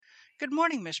Good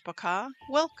morning, Mishpachah.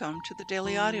 Welcome to the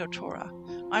Daily Audio Torah.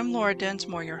 I'm Laura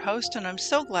Densmore, your host, and I'm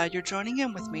so glad you're joining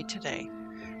in with me today.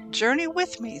 Journey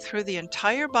with me through the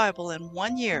entire Bible in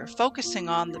 1 year, focusing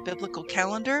on the biblical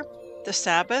calendar, the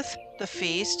Sabbath, the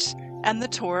feasts, and the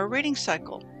Torah reading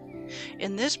cycle.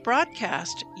 In this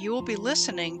broadcast, you will be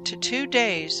listening to 2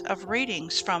 days of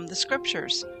readings from the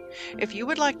Scriptures. If you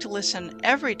would like to listen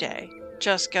every day,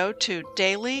 just go to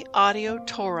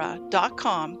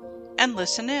dailyaudiotorah.com and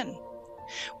listen in.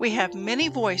 We have many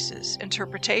voices,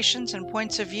 interpretations, and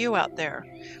points of view out there,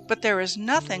 but there is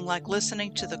nothing like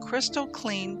listening to the crystal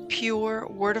clean, pure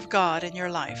Word of God in your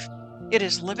life. It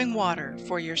is living water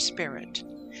for your spirit.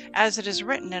 As it is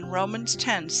written in Romans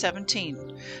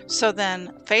 10:17, so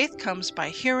then faith comes by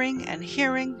hearing, and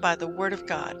hearing by the Word of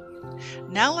God.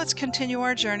 Now let's continue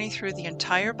our journey through the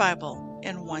entire Bible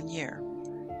in 1 year.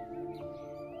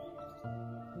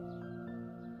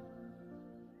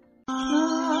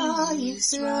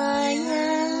 Israel,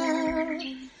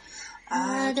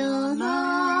 Adonai,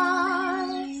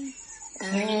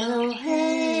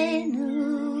 Eloheinu,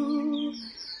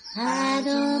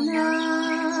 Adonai,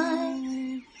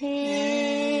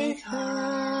 Echad,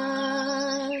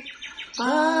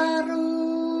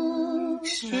 Baruch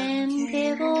Shem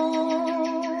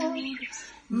Kevod,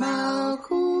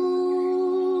 Malkuto,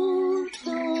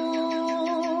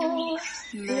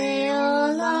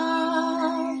 Leolam.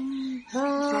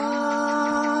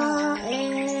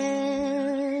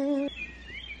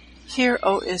 Hear,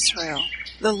 O Israel,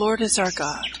 the Lord is our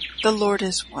God, the Lord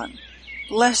is one.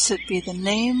 Blessed be the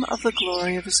name of the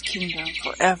glory of his kingdom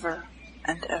forever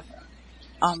and ever.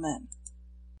 Amen.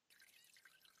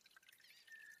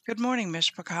 Good morning,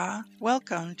 Mishpachah.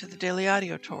 Welcome to the Daily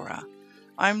Audio Torah.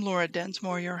 I'm Laura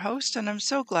Densmore, your host, and I'm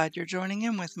so glad you're joining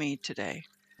in with me today.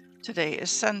 Today is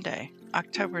Sunday,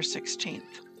 October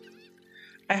 16th.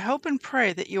 I hope and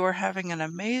pray that you are having an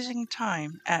amazing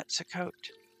time at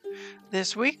Sukkot.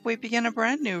 This week we begin a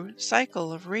brand new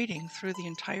cycle of reading through the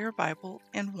entire Bible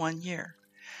in 1 year.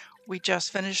 We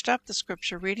just finished up the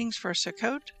scripture readings for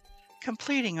Sukkot,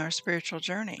 completing our spiritual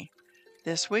journey.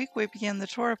 This week we begin the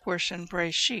Torah portion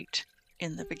Breisheet,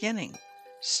 in the beginning,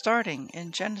 starting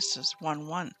in Genesis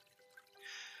 1:1.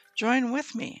 Join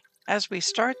with me as we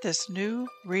start this new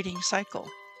reading cycle.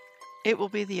 It will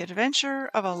be the adventure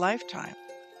of a lifetime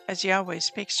as Yahweh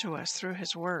speaks to us through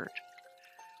his word.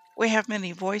 We have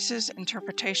many voices,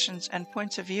 interpretations, and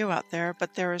points of view out there,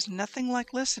 but there is nothing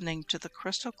like listening to the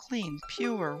crystal clean,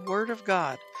 pure Word of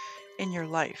God in your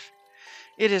life.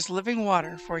 It is living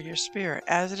water for your spirit,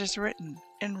 as it is written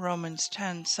in Romans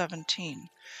 10:17.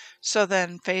 So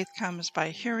then faith comes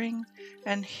by hearing,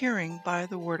 and hearing by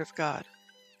the Word of God.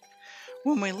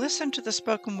 When we listen to the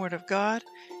spoken Word of God,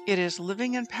 it is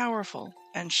living and powerful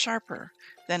and sharper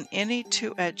than any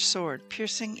two-edged sword,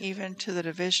 piercing even to the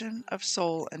division of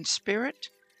soul and spirit,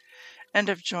 and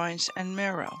of joints and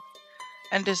marrow,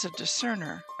 and is a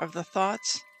discerner of the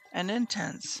thoughts and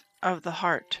intents of the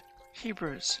heart.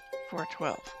 Hebrews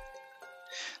 4:12.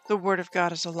 The Word of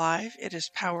God is alive, it is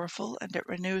powerful, and it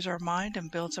renews our mind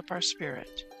and builds up our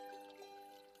spirit.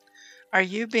 Are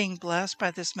you being blessed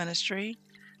by this ministry?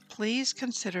 Please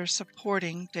consider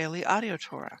supporting Daily Audio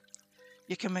Torah.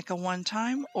 You can make a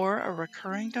one-time or a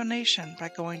recurring donation by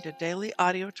going to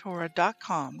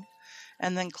dailyaudiotorah.com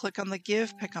and then click on the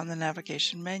Give pick on the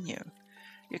navigation menu.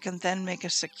 You can then make a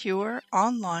secure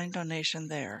online donation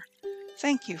there.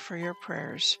 Thank you for your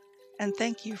prayers, and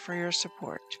thank you for your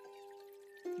support.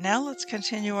 Now let's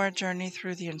continue our journey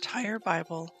through the entire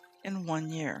Bible in 1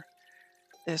 year.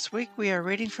 This week we are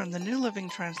reading from the New Living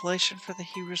Translation for the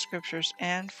Hebrew Scriptures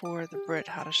and for the Brit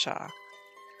Hadashah.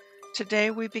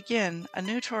 Today we begin a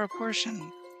new Torah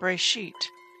portion, Breisheet,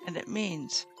 and it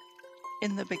means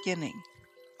in the beginning.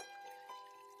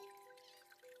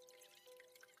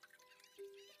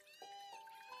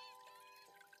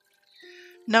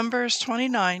 Numbers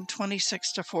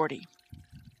 29:26-40.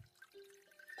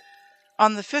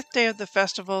 On the 5th day of the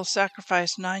festival,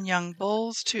 sacrifice 9 young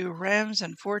bulls, 2 rams,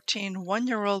 and 14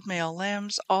 one-year-old male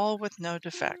lambs, all with no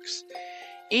defects.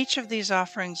 Each of these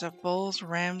offerings of bulls,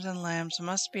 rams, and lambs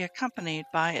must be accompanied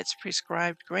by its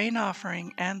prescribed grain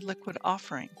offering and liquid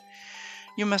offering.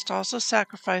 You must also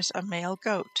sacrifice a male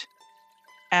goat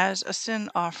as a sin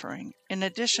offering, in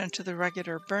addition to the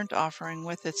regular burnt offering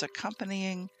with its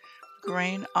accompanying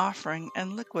grain offering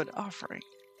and liquid offering.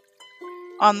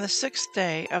 On the 6th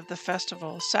day of the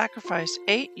festival, sacrifice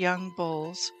 8 young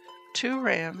bulls, 2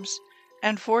 rams,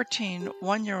 and 14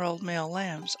 one-year-old male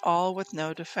lambs, all with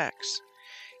no defects.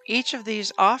 Each of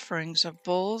these offerings of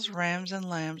bulls, rams, and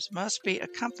lambs must be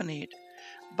accompanied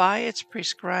by its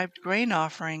prescribed grain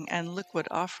offering and liquid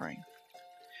offering.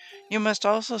 You must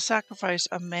also sacrifice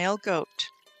a male goat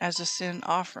as a sin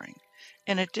offering,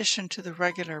 in addition to the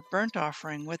regular burnt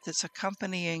offering with its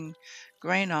accompanying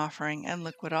grain offering and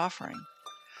liquid offering.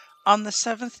 On the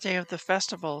seventh day of the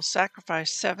festival,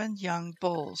 sacrifice 7 young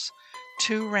bulls,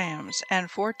 2 rams,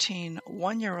 and 14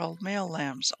 one-year-old male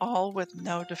lambs, all with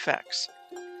no defects.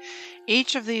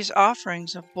 Each of these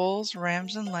offerings of bulls,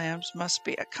 rams, and lambs must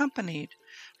be accompanied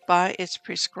by its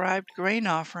prescribed grain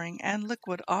offering and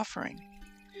liquid offering.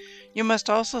 You must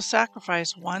also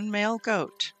sacrifice 1 male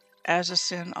goat as a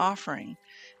sin offering,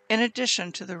 in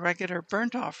addition to the regular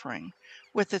burnt offering,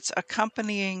 with its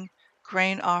accompanying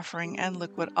grain offering and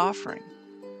liquid offering.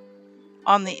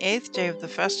 On the 8th day of the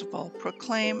festival,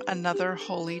 proclaim another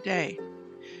holy day.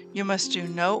 You must do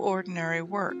no ordinary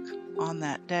work on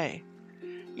that day.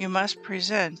 You must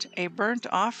present a burnt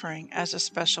offering as a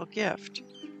special gift,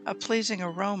 a pleasing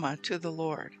aroma to the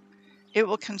Lord. It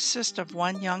will consist of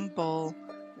 1 young bull,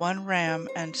 1 ram,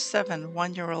 and 7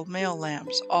 one-year-old male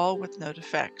lambs, all with no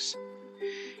defects.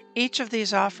 Each of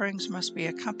these offerings must be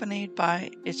accompanied by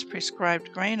its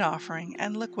prescribed grain offering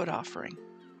and liquid offering.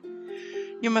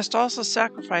 You must also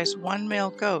sacrifice 1 male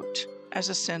goat as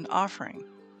a sin offering,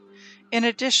 in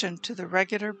addition to the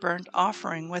regular burnt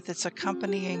offering with its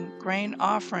accompanying grain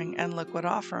offering and liquid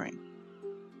offering.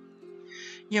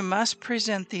 You must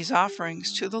present these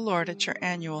offerings to the Lord at your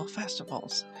annual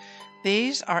festivals.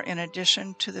 These are in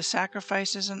addition to the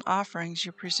sacrifices and offerings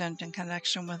you present in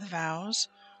connection with vows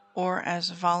or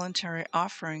as voluntary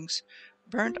offerings,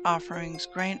 burnt offerings,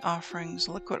 grain offerings,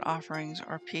 liquid offerings,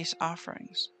 or peace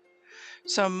offerings.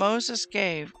 So Moses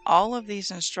gave all of these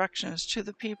instructions to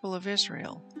the people of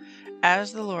Israel,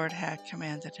 as the Lord had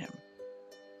commanded him.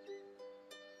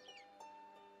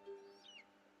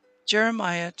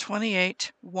 Jeremiah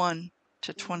 28,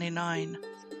 1-29,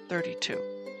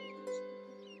 32.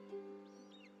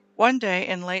 One day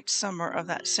in late summer of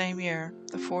that same year,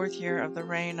 the 4th year of the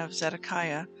reign of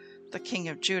Zedekiah, the king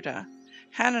of Judah,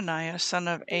 Hananiah, son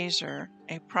of Azur,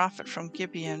 a prophet from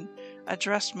Gibeon,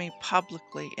 addressed me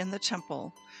publicly in the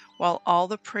temple while all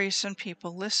the priests and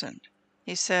people listened.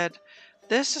 He said,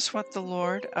 "This is what the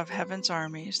Lord of heaven's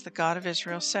armies, the God of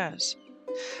Israel, says.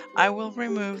 I will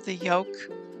remove the yoke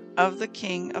of the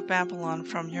king of Babylon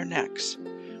from your necks.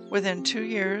 Within 2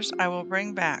 years I will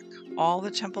bring back all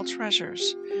the temple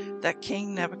treasures that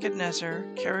King Nebuchadnezzar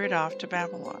carried off to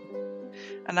Babylon.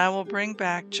 And I will bring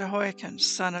back Jehoiakim,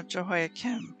 son of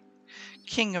Jehoiakim,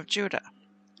 king of Judah,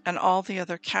 and all the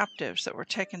other captives that were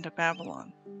taken to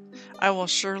Babylon. I will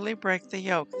surely break the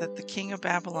yoke that the king of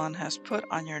Babylon has put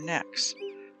on your necks.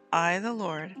 I, the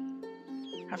Lord,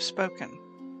 have spoken."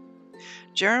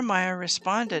 Jeremiah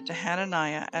responded to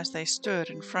Hananiah as they stood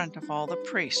in front of all the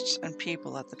priests and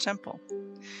people at the temple.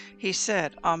 He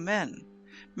said, "Amen.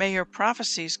 May your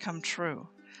prophecies come true.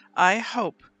 I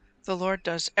hope the Lord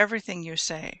does everything you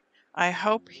say. I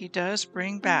hope he does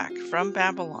bring back from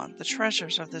Babylon the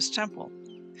treasures of this temple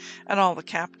and all the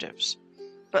captives.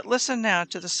 But listen now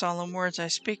to the solemn words I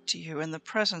speak to you in the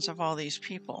presence of all these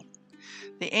people.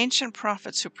 The ancient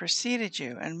prophets who preceded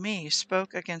you and me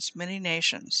spoke against many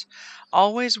nations,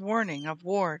 always warning of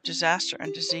war, disaster,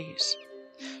 and disease.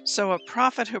 So a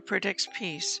prophet who predicts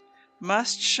peace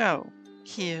must show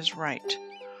he is right.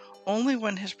 Only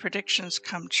when his predictions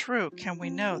come true can we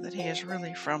know that he is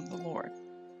really from the Lord."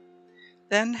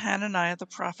 Then Hananiah the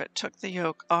prophet took the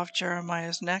yoke off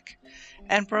Jeremiah's neck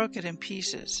and broke it in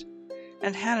pieces.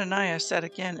 And Hananiah said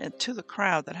again to the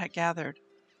crowd that had gathered,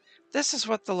 "This is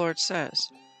what the Lord says.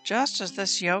 Just as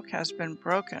this yoke has been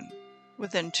broken,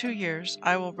 within 2 years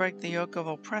I will break the yoke of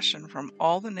oppression from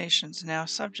all the nations now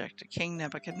subject to King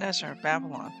Nebuchadnezzar of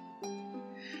Babylon."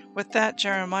 With that,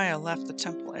 Jeremiah left the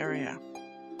temple area.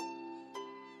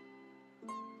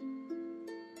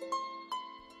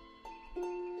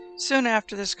 Soon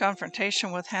after this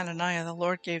confrontation with Hananiah, the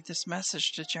Lord gave this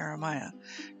message to Jeremiah.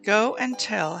 "Go and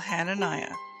tell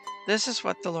Hananiah, this is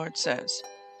what the Lord says.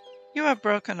 You have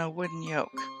broken a wooden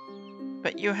yoke,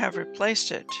 but you have replaced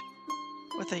it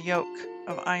with a yoke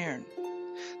of iron.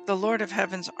 The Lord of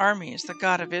heaven's armies, the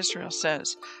God of Israel,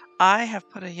 says, I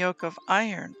have put a yoke of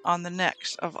iron on the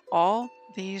necks of all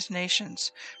these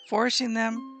nations, forcing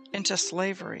them into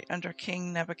slavery under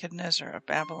King Nebuchadnezzar of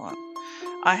Babylon.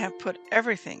 I have put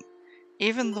everything,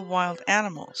 even the wild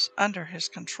animals, under his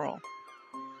control."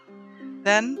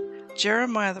 Then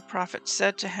Jeremiah the prophet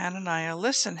said to Hananiah,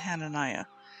 "Listen, Hananiah,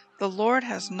 the Lord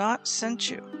has not sent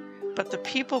you, but the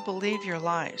people believe your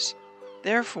lies.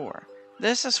 Therefore,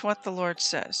 this is what the Lord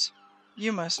says.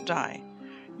 You must die.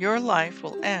 Your life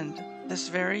will end this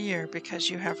very year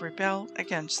because you have rebelled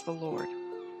against the Lord."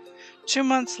 2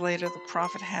 months later, the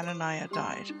prophet Hananiah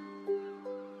died.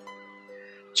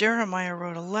 Jeremiah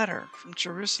wrote a letter from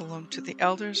Jerusalem to the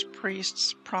elders,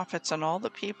 priests, prophets, and all the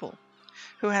people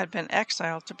who had been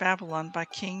exiled to Babylon by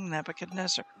King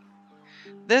Nebuchadnezzar.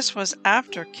 This was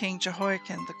after King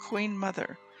Jehoiakim, the queen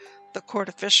mother, the court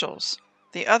officials,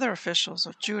 the other officials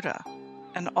of Judah,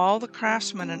 and all the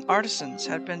craftsmen and artisans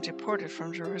had been deported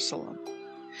from Jerusalem.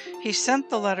 He sent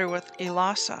the letter with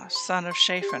Elasah, son of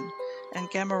Shaphan,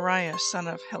 and Gemariah, son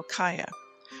of Hilkiah,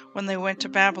 when they went to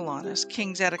Babylon as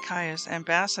King Zedekiah's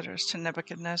ambassadors to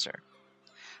Nebuchadnezzar.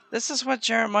 This is what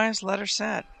Jeremiah's letter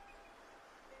said.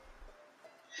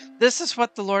 This is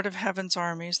what the Lord of heaven's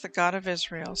armies, the God of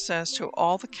Israel, says to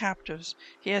all the captives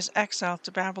he has exiled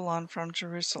to Babylon from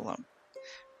Jerusalem.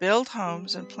 Build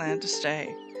homes and plan to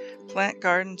stay. Plant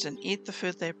gardens and eat the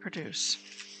food they produce.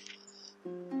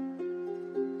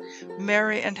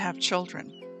 Marry and have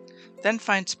children. Then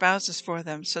find spouses for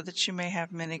them so that you may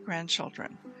have many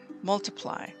grandchildren.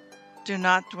 Multiply. Do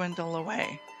not dwindle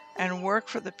away. And work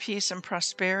for the peace and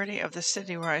prosperity of the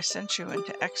city where I sent you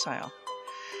into exile.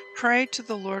 Pray to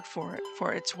the Lord for it,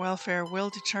 for its welfare will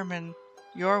determine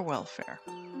your welfare.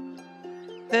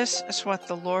 This is what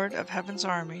the Lord of heaven's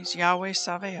armies, Yahweh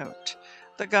Sabaoth,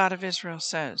 the God of Israel,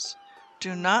 says.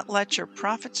 Do not let your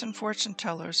prophets and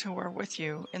fortune-tellers who are with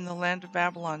you in the land of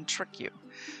Babylon trick you.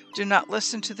 Do not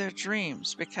listen to their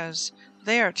dreams, because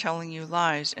they are telling you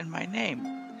lies in my name.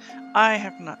 I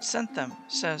have not sent them,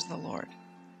 says the Lord.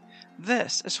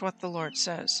 This is what the Lord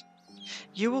says.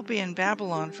 You will be in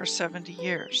Babylon for 70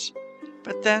 years.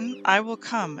 But then I will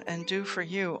come and do for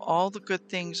you all the good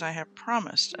things I have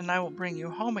promised, and I will bring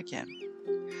you home again.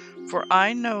 For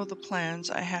I know the plans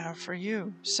I have for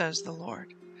you, says the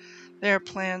Lord. They are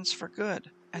plans for good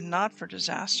and not for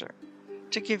disaster,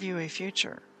 to give you a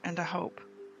future and a hope.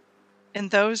 In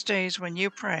those days when you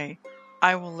pray,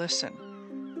 I will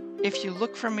listen. If you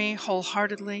look for me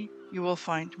wholeheartedly, you will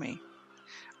find me.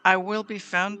 I will be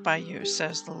found by you,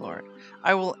 says the Lord.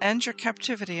 I will end your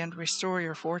captivity and restore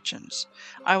your fortunes.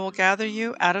 I will gather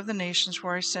you out of the nations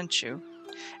where I sent you,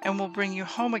 and will bring you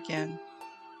home again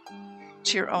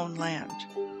to your own land.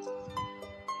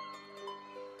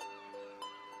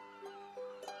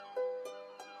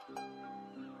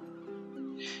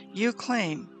 You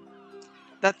claim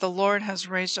that the Lord has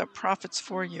raised up prophets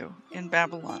for you in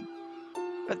Babylon.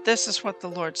 But this is what the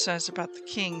Lord says about the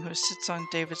king who sits on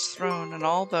David's throne and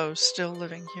all those still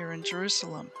living here in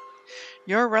Jerusalem,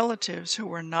 your relatives who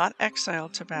were not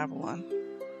exiled to Babylon.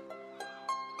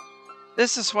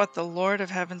 This is what the Lord of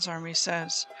heaven's army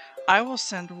says. I will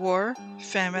send war,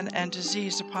 famine, and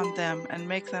disease upon them and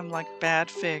make them like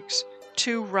bad figs,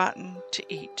 too rotten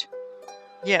to eat.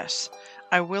 Yes,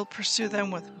 I will pursue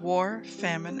them with war,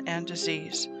 famine, and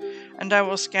disease, and I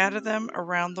will scatter them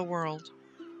around the world.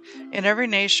 In every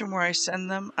nation where I send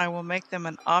them, I will make them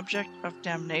an object of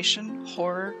damnation,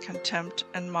 horror, contempt,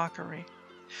 and mockery.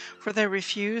 For they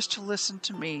refuse to listen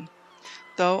to me,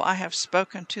 though I have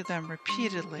spoken to them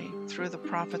repeatedly through the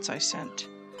prophets I sent.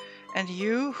 And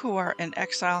you who are in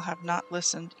exile have not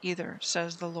listened either,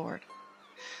 says the Lord.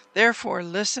 Therefore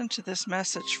listen to this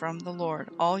message from the Lord,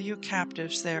 all you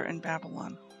captives there in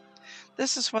Babylon.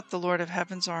 This is what the Lord of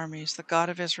heaven's armies, the God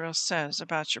of Israel, says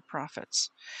about your prophets,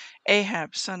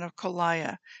 Ahab, son of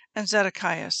Koliah, and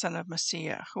Zedekiah, son of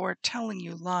Maaseiah, who are telling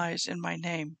you lies in my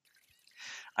name.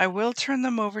 I will turn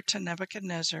them over to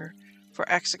Nebuchadnezzar for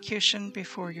execution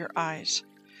before your eyes.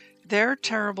 Their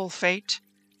terrible fate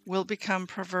will become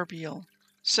proverbial,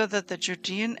 so that the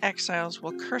Judean exiles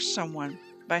will curse someone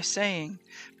by saying,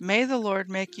 May the Lord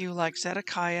make you like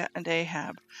Zedekiah and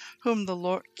Ahab, whom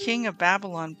the king of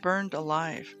Babylon burned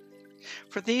alive.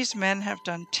 For these men have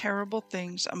done terrible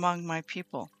things among my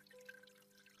people.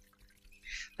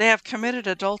 They have committed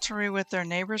adultery with their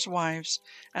neighbors' wives,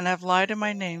 and have lied in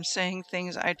my name, saying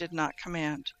things I did not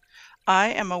command. I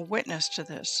am a witness to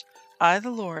this. I,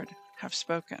 the Lord, have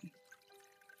spoken.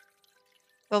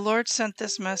 The Lord sent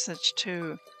this message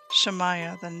to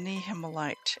Shemaiah the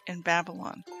Nehemalite in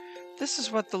Babylon. This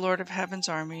is what the Lord of heaven's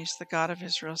armies, the God of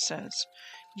Israel, says.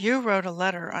 You wrote a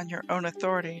letter on your own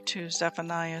authority to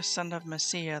Zephaniah son of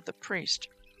Maaseiah the priest,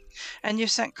 and you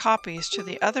sent copies to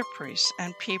the other priests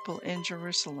and people in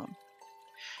Jerusalem.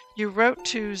 You wrote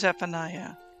to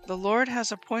Zephaniah, The Lord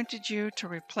has appointed you to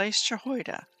replace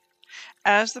Jehoiada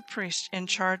as the priest in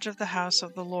charge of the house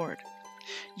of the Lord.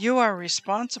 You are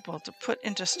responsible to put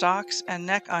into stocks and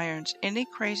neck irons any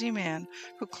crazy man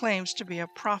who claims to be a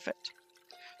prophet.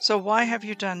 So why have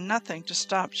you done nothing to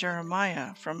stop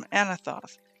Jeremiah from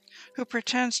Anathoth, who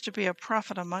pretends to be a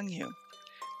prophet among you?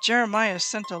 Jeremiah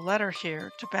sent a letter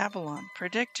here to Babylon,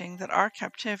 predicting that our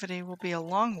captivity will be a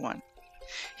long one.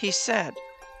 He said,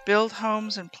 build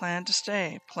homes and plan to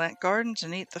stay, plant gardens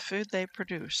and eat the food they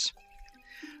produce.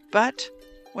 But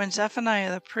when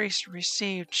Zephaniah the priest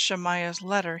received Shemaiah's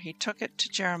letter, he took it to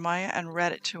Jeremiah and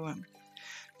read it to him.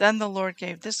 Then the Lord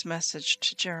gave this message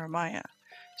to Jeremiah: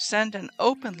 Send an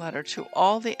open letter to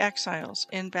all the exiles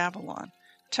in Babylon.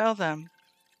 Tell them,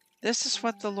 this is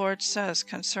what the Lord says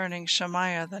concerning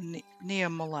Shemaiah the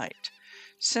Nehelamite.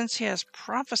 Since he has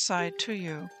prophesied to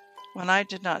you when I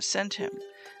did not send him,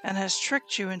 and has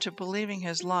tricked you into believing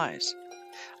his lies,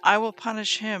 I will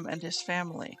punish him and his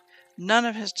family. None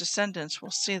of his descendants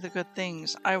will see the good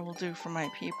things I will do for my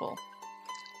people,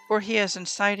 for he has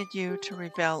incited you to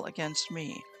rebel against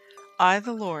me. I,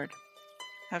 the Lord,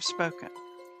 have spoken.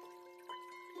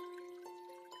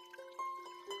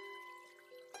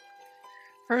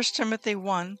 1 Timothy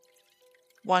 1,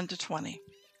 1-20.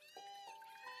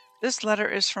 This letter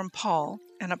is from Paul,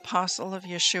 an apostle of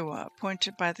Yeshua,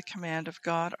 appointed by the command of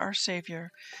God our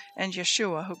Savior, and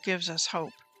Yeshua who gives us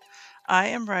hope. I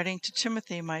am writing to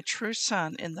Timothy, my true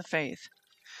son in the faith.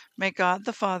 May God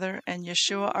the Father and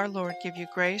Yeshua our Lord give you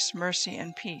grace, mercy,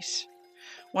 and peace.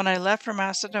 When I left for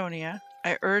Macedonia,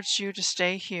 I urged you to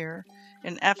stay here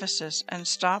in Ephesus and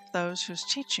stop those whose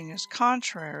teaching is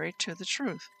contrary to the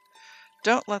truth.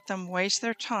 Don't let them waste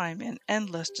their time in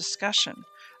endless discussion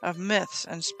of myths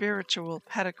and spiritual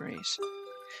pedigrees.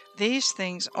 These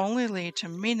things only lead to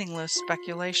meaningless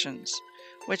speculations,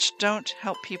 which don't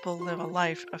help people live a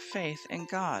life of faith in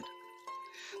God.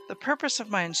 The purpose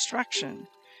of my instruction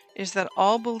is that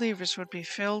all believers would be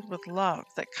filled with love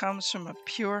that comes from a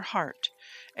pure heart,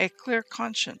 a clear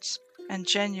conscience, and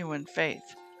genuine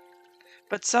faith.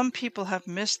 But some people have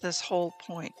missed this whole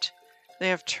point. They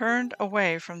have turned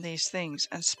away from these things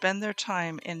and spend their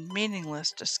time in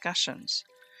meaningless discussions.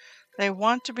 They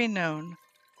want to be known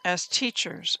as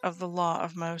teachers of the law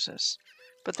of Moses,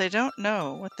 but they don't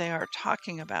know what they are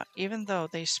talking about, even though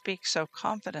they speak so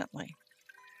confidently.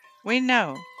 We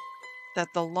know that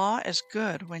the law is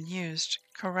good when used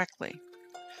correctly,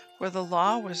 for the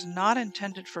law was not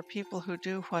intended for people who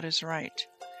do what is right.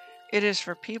 It is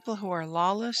for people who are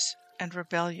lawless and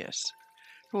rebellious,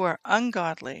 who are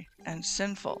ungodly and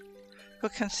sinful, who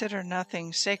consider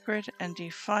nothing sacred and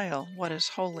defile what is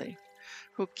holy,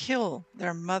 who kill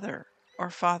their mother or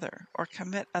father or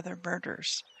commit other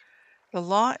murders. The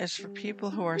law is for people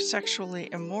who are sexually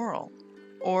immoral,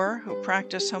 or who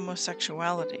practice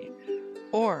homosexuality,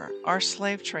 or are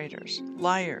slave traders,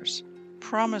 liars,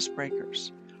 promise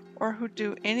breakers, or who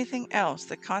do anything else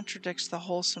that contradicts the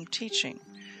wholesome teaching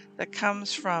that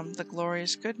comes from the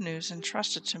glorious good news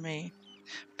entrusted to me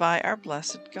by our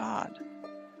blessed God.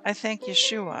 I thank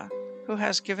Yeshua, who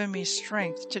has given me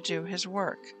strength to do his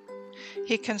work.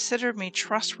 He considered me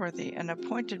trustworthy and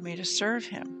appointed me to serve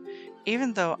him,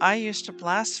 even though I used to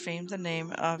blaspheme the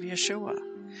name of Yeshua.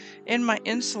 In my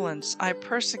insolence I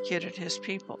persecuted his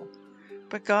people,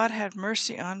 but God had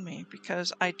mercy on me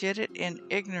because I did it in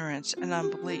ignorance and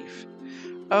unbelief.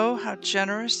 Oh, how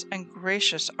generous and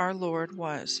gracious our Lord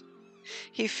was!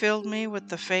 He filled me with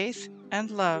the faith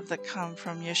and love that come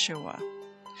from Yeshua.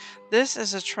 This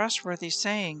is a trustworthy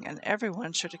saying, and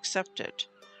everyone should accept it.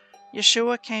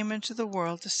 Yeshua came into the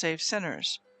world to save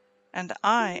sinners, and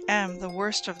I am the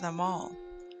worst of them all.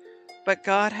 But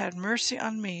God had mercy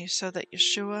on me so that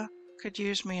Yeshua could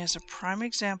use me as a prime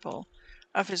example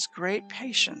of his great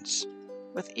patience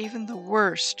with even the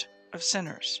worst of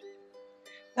sinners.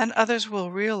 Then others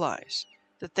will realize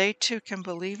that they too can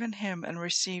believe in him and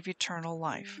receive eternal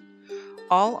life.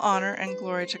 All honor and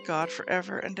glory to God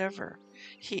forever and ever.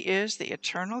 He is the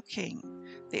eternal King,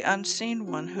 the unseen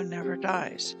one who never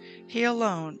dies. He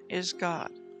alone is God.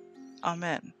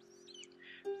 Amen.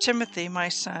 Timothy, my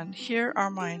son, here are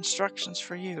my instructions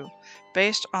for you,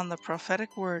 based on the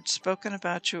prophetic words spoken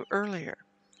about you earlier.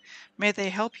 May they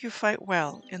help you fight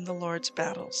well in the Lord's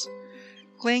battles.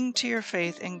 Cling to your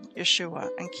faith in Yeshua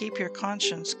and keep your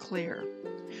conscience clear.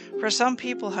 For some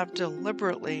people have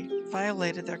deliberately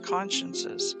violated their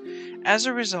consciences. As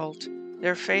a result,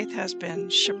 their faith has been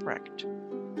shipwrecked.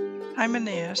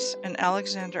 Hymenaeus and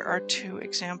Alexander are two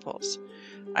examples.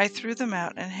 I threw them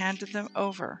out and handed them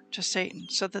over to Satan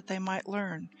so that they might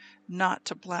learn not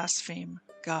to blaspheme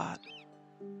God.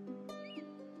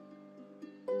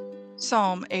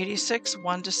 Psalm 86,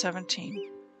 1-17.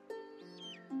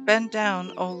 Bend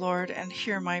down, O Lord, and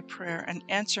hear my prayer, and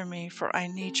answer me, for I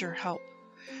need your help.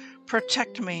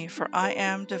 Protect me, for I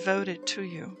am devoted to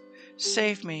you.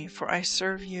 Save me, for I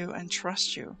serve you and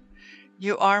trust you.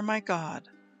 You are my God.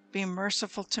 Be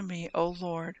merciful to me, O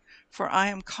Lord, for I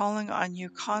am calling on you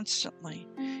constantly.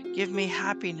 Give me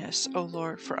happiness, O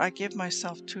Lord, for I give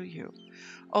myself to you.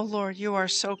 O Lord, you are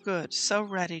so good, so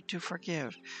ready to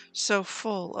forgive, so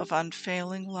full of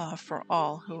unfailing love for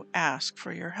all who ask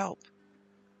for your help.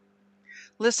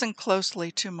 Listen closely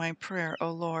to my prayer,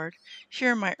 O Lord.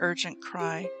 Hear my urgent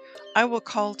cry. I will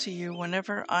call to you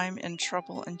whenever I'm in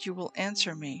trouble, and you will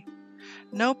answer me.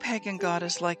 No pagan god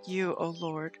is like you, O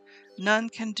Lord. None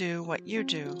can do what you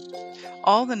do.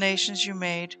 All the nations you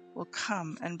made will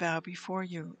come and bow before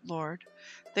you, Lord.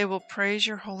 They will praise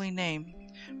your holy name,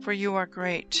 for you are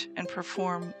great and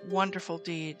perform wonderful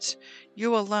deeds.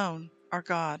 You alone are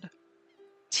God.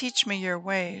 Teach me your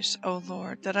ways, O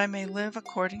Lord, that I may live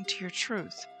according to your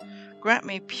truth. Grant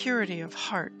me purity of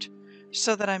heart,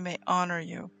 so that I may honor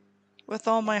you. With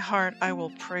all my heart I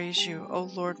will praise you, O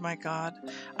Lord my God.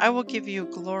 I will give you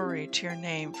glory to your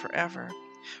name forever,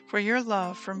 for your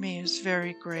love for me is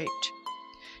very great.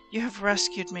 You have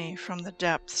rescued me from the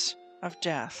depths of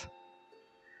death.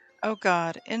 O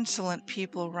God, insolent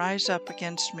people rise up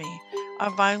against me. A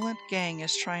violent gang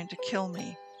is trying to kill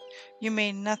me. You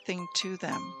mean nothing to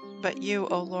them, but you,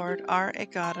 O Lord, are a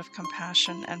God of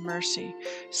compassion and mercy,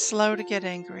 slow to get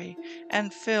angry,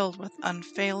 and filled with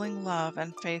unfailing love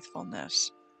and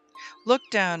faithfulness. Look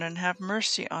down and have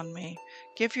mercy on me.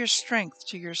 Give your strength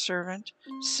to your servant.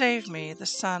 Save me, the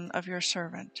son of your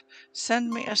servant. Send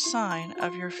me a sign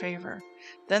of your favor.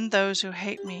 Then those who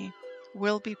hate me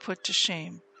will be put to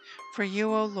shame. For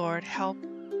you, O Lord, help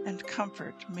and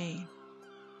comfort me.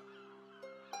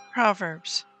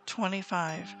 Proverbs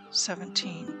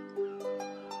 25:17.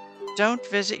 Don't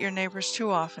visit your neighbors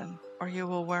too often, or you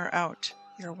will wear out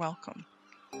your welcome.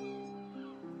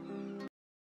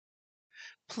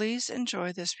 Please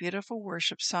enjoy this beautiful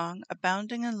worship song,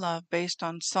 Abounding in Love, based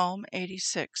on Psalm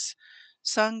 86,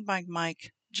 sung by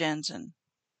Mike Jansen.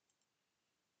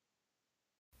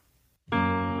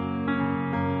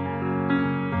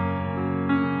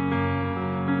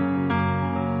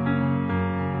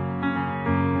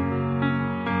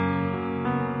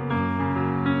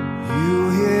 You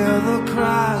hear the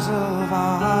cries of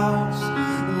our hearts,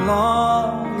 the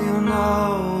longing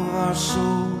of our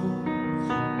souls.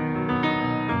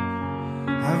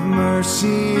 Have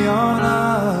mercy on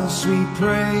us, we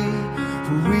pray,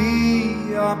 for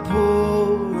we are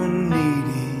poor and needy.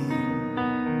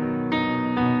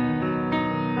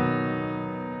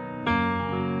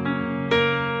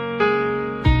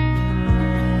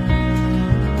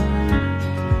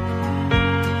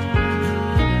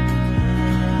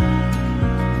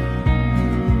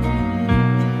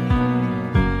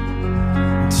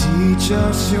 Teach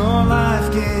us your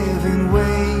life-giving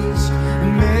ways,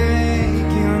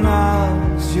 making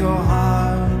us your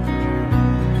heart,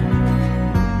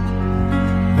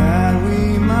 that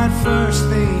we might first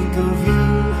think of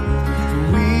you, for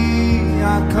we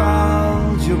are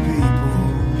called your people.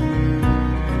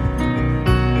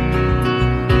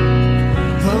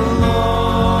 The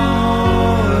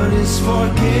Lord is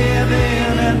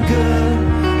forgiving and good,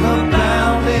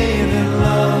 abounding in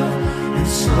love and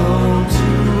slow to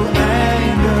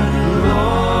anger.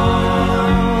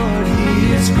 Lord, he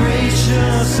is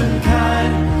gracious and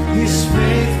kind, his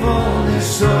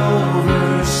faithfulness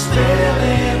overspilling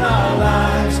our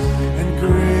lives, and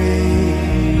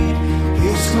great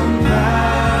his compassion.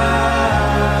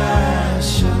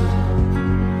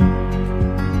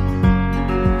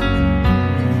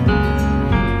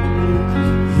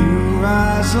 You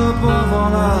rise above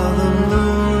all other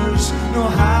lures, no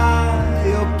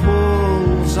higher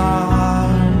pulls our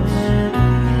hearts.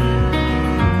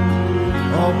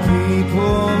 All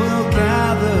people will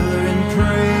gather in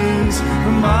praise,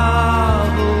 the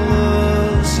marvelous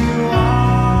you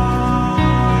are.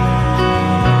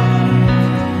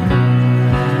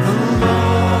 The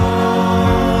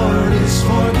Lord is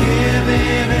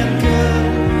forgiving and good,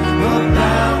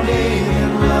 abounding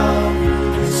in love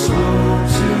and slow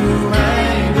to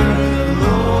anger.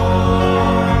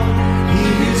 Lord, he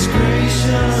is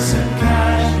gracious and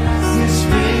kind, his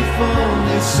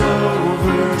faithfulness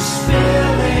overspilling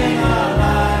our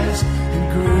lives, and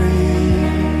great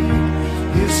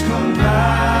his compassion.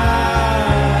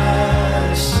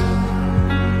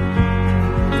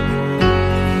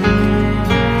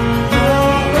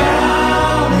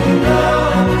 Abounding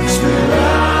love spill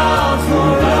out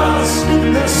for us,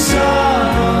 the Son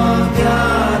of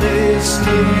God is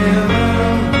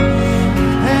given,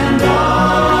 and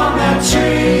on that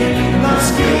tree love's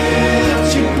gift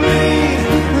you bleed,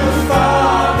 the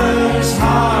Father's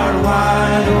heart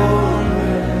wide open.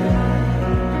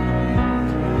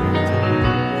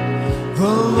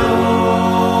 The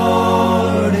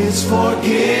Lord is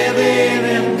forgiving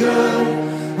and good,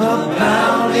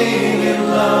 abounding in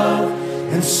love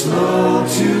and slow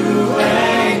to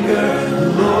anger.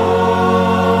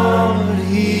 Lord,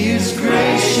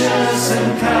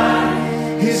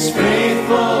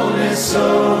 faithfulness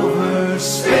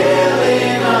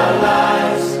overspilling our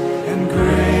lives, and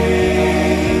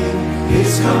great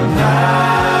His compassion.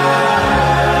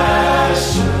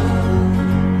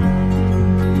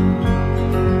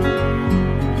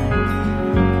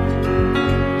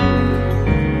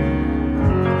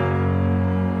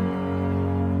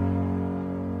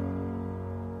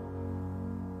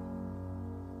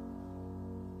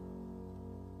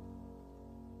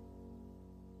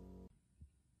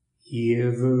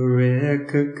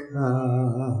 Yevarekaka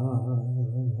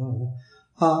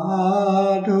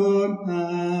Adonai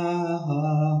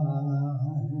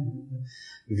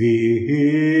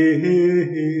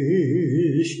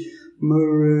Vish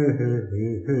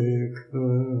Mareka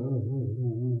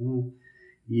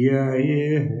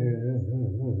Yair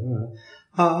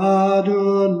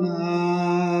Adonai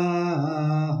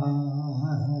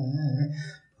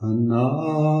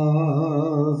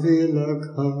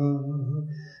Panavilaka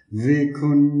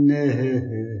Vikuneka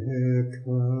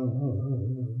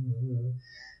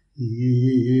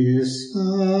Isa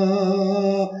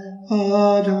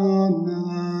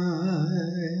Adonai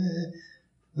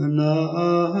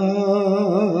Panav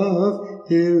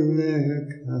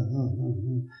Ileka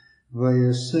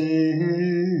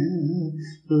Vayasem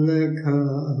Leka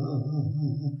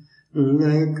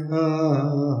Leka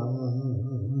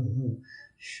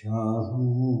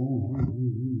Shalom.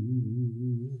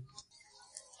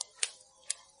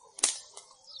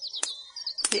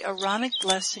 The Aaronic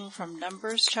blessing from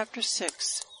Numbers chapter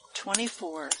 6,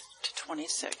 24 to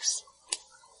 26.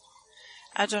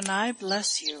 Adonai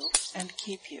bless you and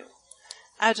keep you.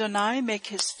 Adonai make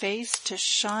his face to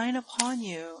shine upon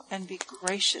you and be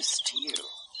gracious to you.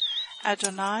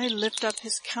 Adonai lift up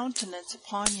his countenance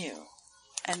upon you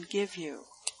and give you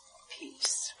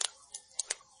peace.